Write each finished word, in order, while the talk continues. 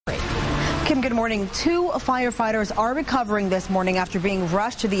Kim, good morning. 2 firefighters are recovering this morning after being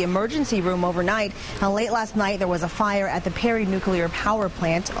rushed to the emergency room overnight. Now, late last night, there was a fire at the Perry Nuclear Power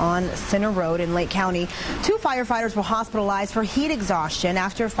Plant on Center Road in Lake County. 2 firefighters were hospitalized for heat exhaustion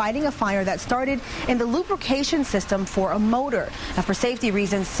after fighting a fire that started in the lubrication system for a motor. Now, for safety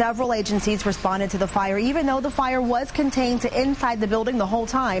reasons, several agencies responded to the fire, even though the fire was contained to inside the building the whole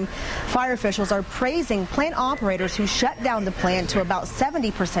time. Fire officials are praising plant operators who shut down the plant to about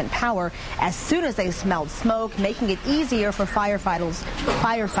 70% power as soon as they smelled smoke, making it easier for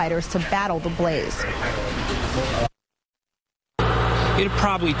firefighters to battle the blaze. It'll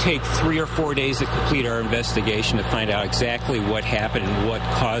probably take 3 or 4 days to complete our investigation to find out exactly what happened and what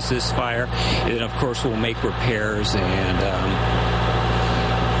caused this fire. And then, of course, we'll make repairs and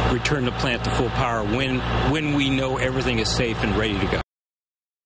return the plant to full power when we know everything is safe and ready to go.